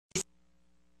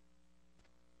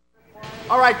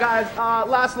All right, guys,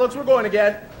 last looks, we're going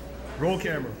again. Roll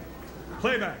camera.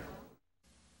 Playback.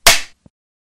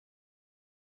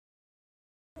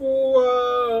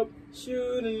 Whoa,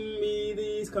 shouldn't be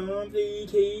this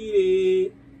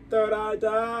complicated. Thought I'd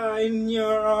die in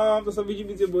your arms. What's up,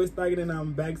 it's your boy STIIEGEN'S, and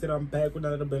I'm back with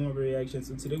another bang of reaction.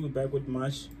 So today we're back with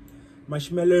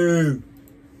Marshmello.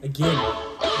 Again,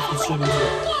 let's get straight into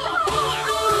it.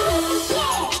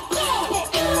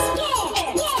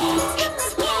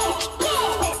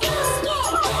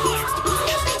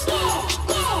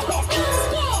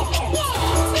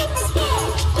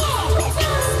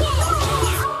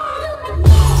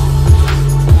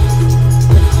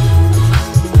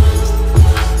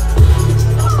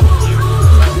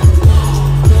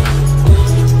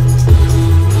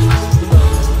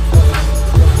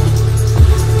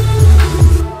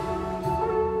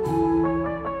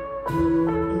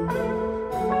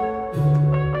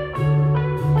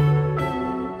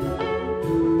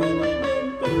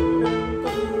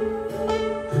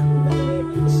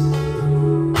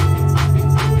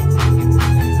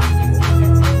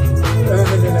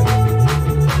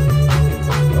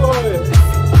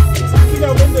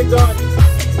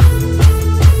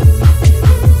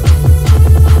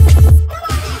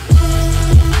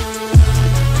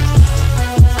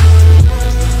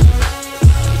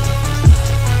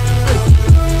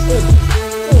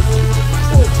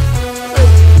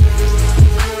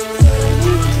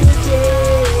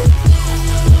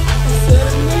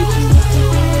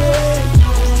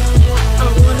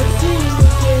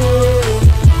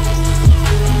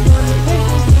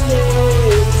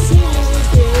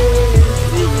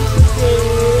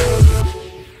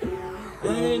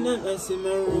 In my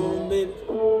room, baby.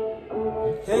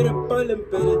 Head up all the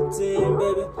better team,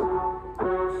 baby.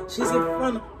 She's a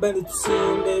fun better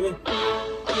team, baby. I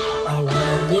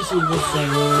wanna miss you with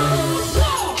someone.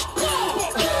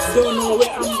 Don't know where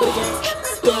I'm gonna.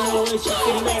 Don't know where she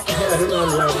can make. I don't know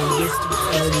like this to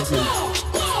anything.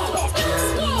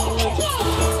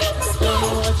 Don't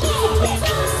know what she can make.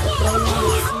 Don't know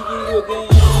what she can do again.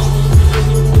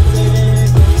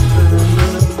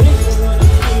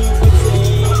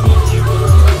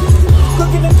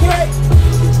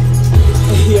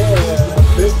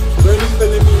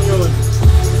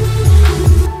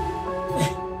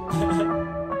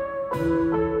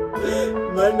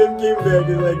 Man, them came back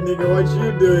and like, nigga, what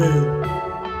you doing?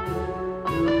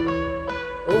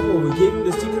 Oh, we gave him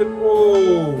the secret.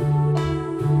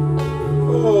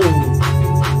 Oh,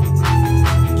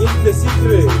 gave him the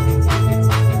secret.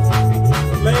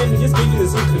 Man, we just gave you the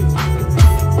secret.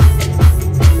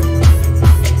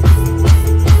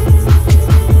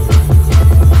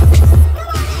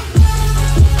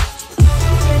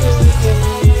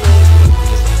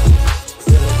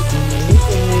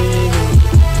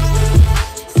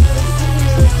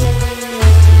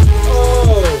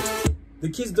 The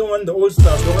kids don't want the old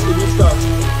stuff, they want the new stuff.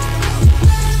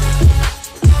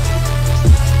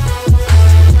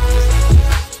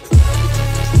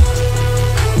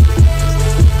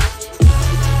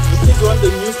 The kids want the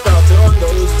new stuff, they want the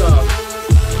old stuff.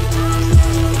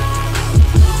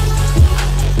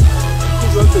 The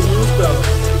kids want the new stuff.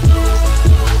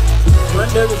 Man,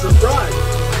 there is a surprise.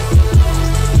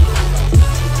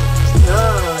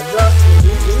 Nah, just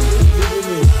leave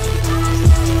me.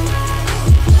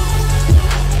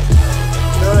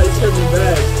 Coming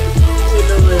back in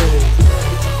a way.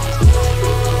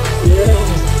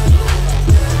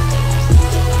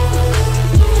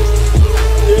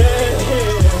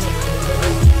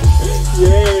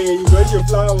 Yeah, you got your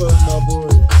flowers, my boy.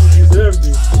 You deserved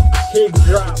it. Cake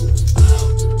drop.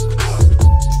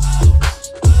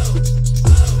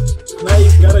 Now you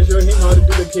gotta show him how to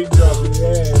do the cake drop.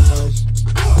 Yeah, man.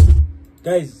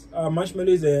 Guys, Marshmello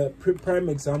is a prime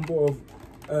example of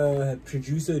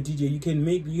producer, DJ. You can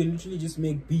literally just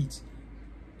make beats.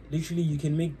 Literally, you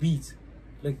can make beats.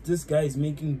 Like, this guy is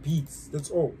making beats. That's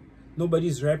all.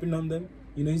 Nobody's rapping on them.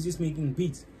 You know, he's just making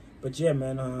beats. But yeah,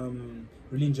 man,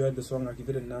 really enjoyed the song. I give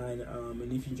it a 9.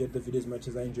 And if you enjoyed the video as much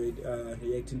as I enjoyed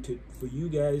reacting to it for you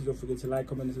guys, don't forget to like,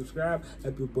 comment, and subscribe.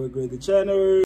 Help your boy grow the channel.